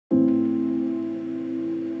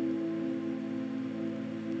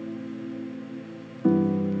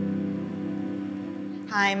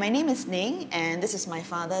Hi, my name is Ning and this is my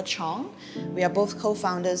father Chong. We are both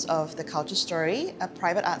co-founders of The Culture Story, a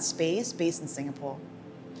private art space based in Singapore.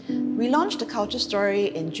 We launched The Culture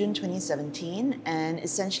Story in June 2017 and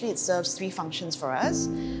essentially it serves three functions for us.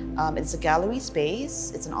 It's a gallery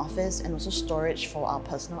space, it's an office and also storage for our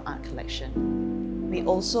personal art collection. We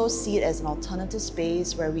also see it as an alternative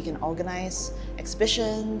space where we can organize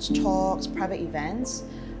exhibitions, talks, private events,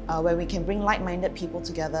 where we can bring like-minded people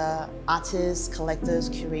together, artists, collectors,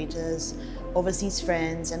 curators, overseas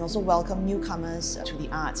friends, and also welcome newcomers to the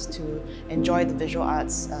arts to enjoy the visual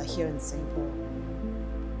arts here in Singapore.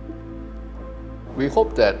 We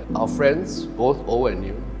hope that our friends, both old and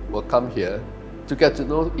new, will come here to get to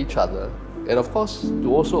know each other and of course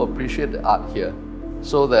to also appreciate the art here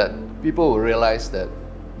so that people will realize that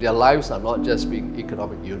their lives are not just being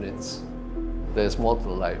economic units. There's more to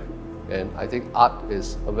life. And I think art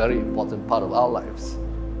is a very important part of our lives.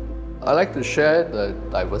 I like to share the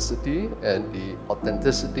diversity and the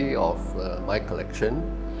authenticity of my collection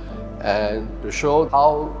and to show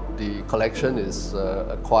how the collection is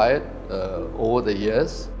acquired over the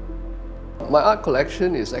years. My art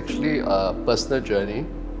collection is actually a personal journey.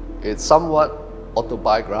 It's somewhat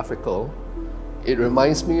autobiographical. It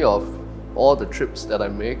reminds me of all the trips that I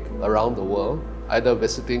make around the world, either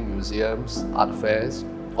visiting museums, art fairs,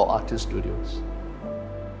 or artist studios.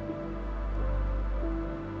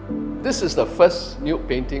 This is the first nude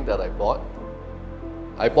painting that I bought.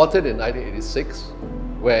 I bought it in 1986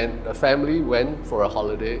 when the family went for a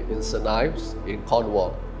holiday in St. Ives in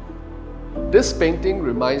Cornwall. This painting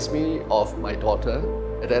reminds me of my daughter.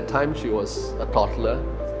 At that time she was a toddler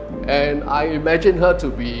and I imagined her to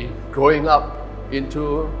be growing up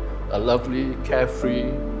into a lovely, carefree,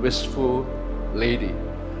 wistful lady.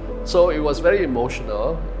 So it was very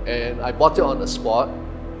emotional and I bought it on the spot,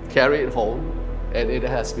 carried it home, and it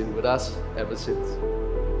has been with us ever since.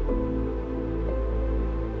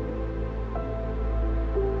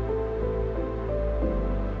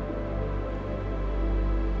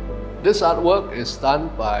 This artwork is done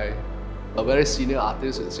by a very senior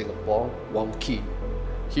artist in Singapore, Wong Kee.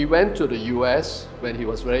 He went to the US when he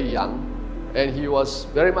was very young and he was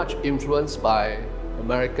very much influenced by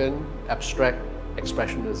American abstract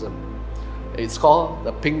expressionism. It's called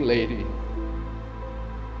The Pink Lady.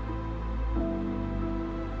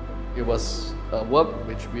 It was a work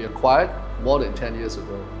which we acquired more than 10 years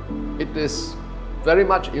ago. It is very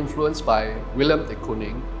much influenced by William de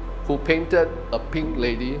Kooning, who painted a pink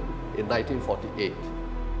lady in 1948.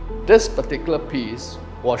 This particular piece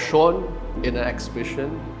was shown in an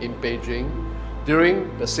exhibition in Beijing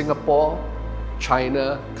during the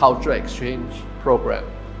Singapore-China Cultural Exchange Program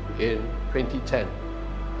in 2010.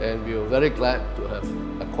 And we were very glad to have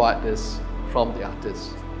acquired this from the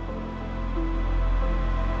artist.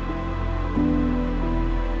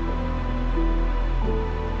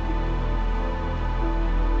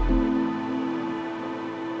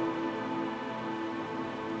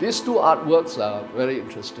 These two artworks are very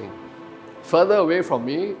interesting. Further away from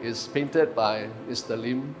me is painted by Mr.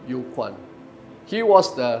 Lim Yu Kwan. He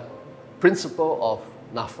was the principal of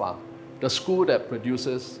NAFA, the school that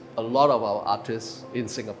produces a lot of our artists in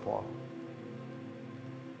Singapore.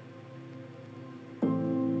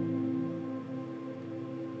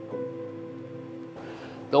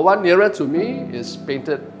 The one nearer to me is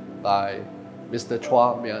painted by Mr.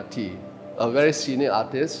 Chua Mia T, a very senior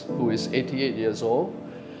artist who is 88 years old.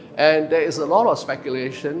 And there is a lot of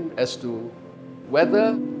speculation as to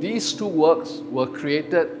whether these two works were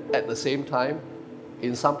created at the same time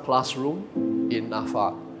in some classroom in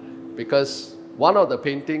NAFA. Because one of the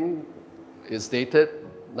paintings is dated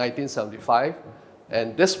 1975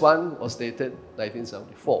 and this one was dated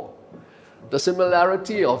 1974. The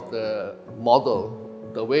similarity of the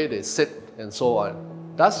model, the way they sit and so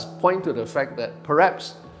on, does point to the fact that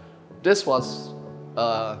perhaps this was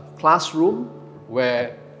a classroom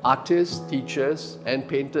where artists, teachers and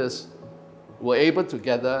painters were able to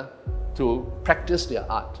gather to practice their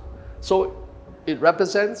art. So it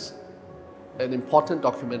represents an important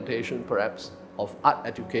documentation, perhaps, of art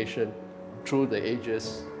education through the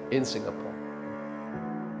ages in Singapore.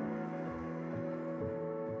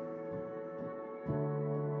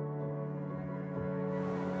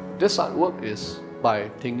 This artwork is by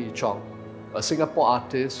Ting Yi Chong, a Singapore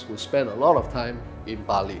artist who spent a lot of time in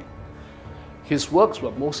Bali. His works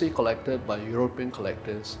were mostly collected by European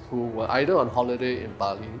collectors who were either on holiday in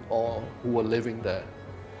Bali or who were living there.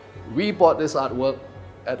 We bought this artwork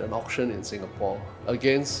at an auction in Singapore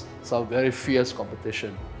against some very fierce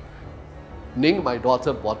competition. Ning, my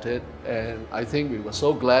daughter, bought it and I think we were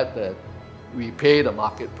so glad that we paid the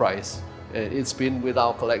market price. And it's been with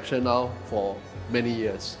our collection now for many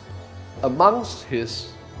years. Amongst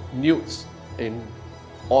his nudes in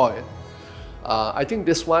oil, I think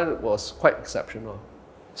this one was quite exceptional.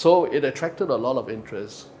 So it attracted a lot of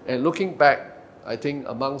interest. And looking back, I think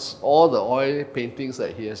amongst all the oil paintings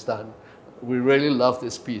that he has done, we really love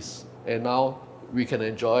this piece. And now we can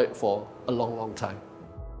enjoy it for a long, long time.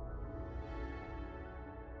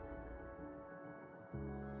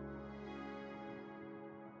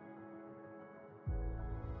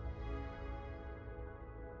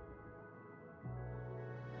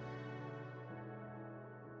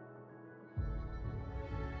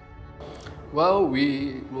 Well,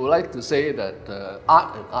 we would like to say that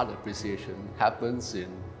art and art appreciation happens in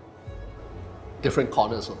different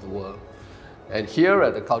corners of the world. And here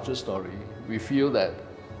at the Culture Story, we feel that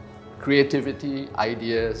creativity,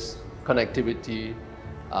 ideas, connectivity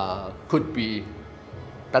could be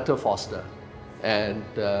better fostered. And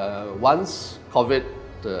once COVID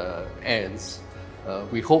ends,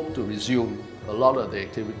 we hope to resume a lot of the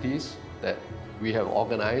activities that we have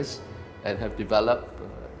organized and have developed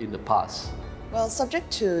in the past. Well, subject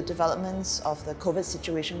to developments of the COVID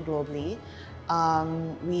situation globally,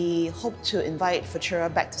 we hope to invite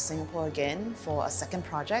Futura back to Singapore again for a second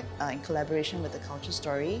project in collaboration with the Culture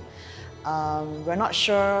Story. We're not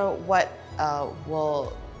sure what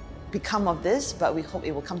will become of this, but we hope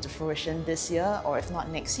it will come to fruition this year, or if not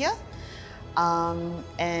next year.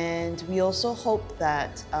 And we also hope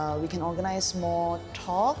that we can organize more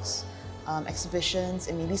talks, exhibitions,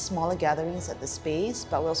 and maybe smaller gatherings at the space,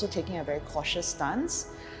 but we're also taking a very cautious stance,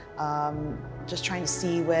 just trying to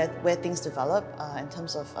see where things develop in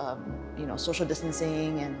terms of social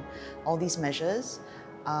distancing and all these measures.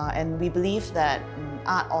 And we believe that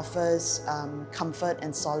art offers comfort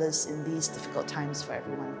and solace in these difficult times for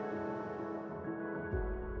everyone.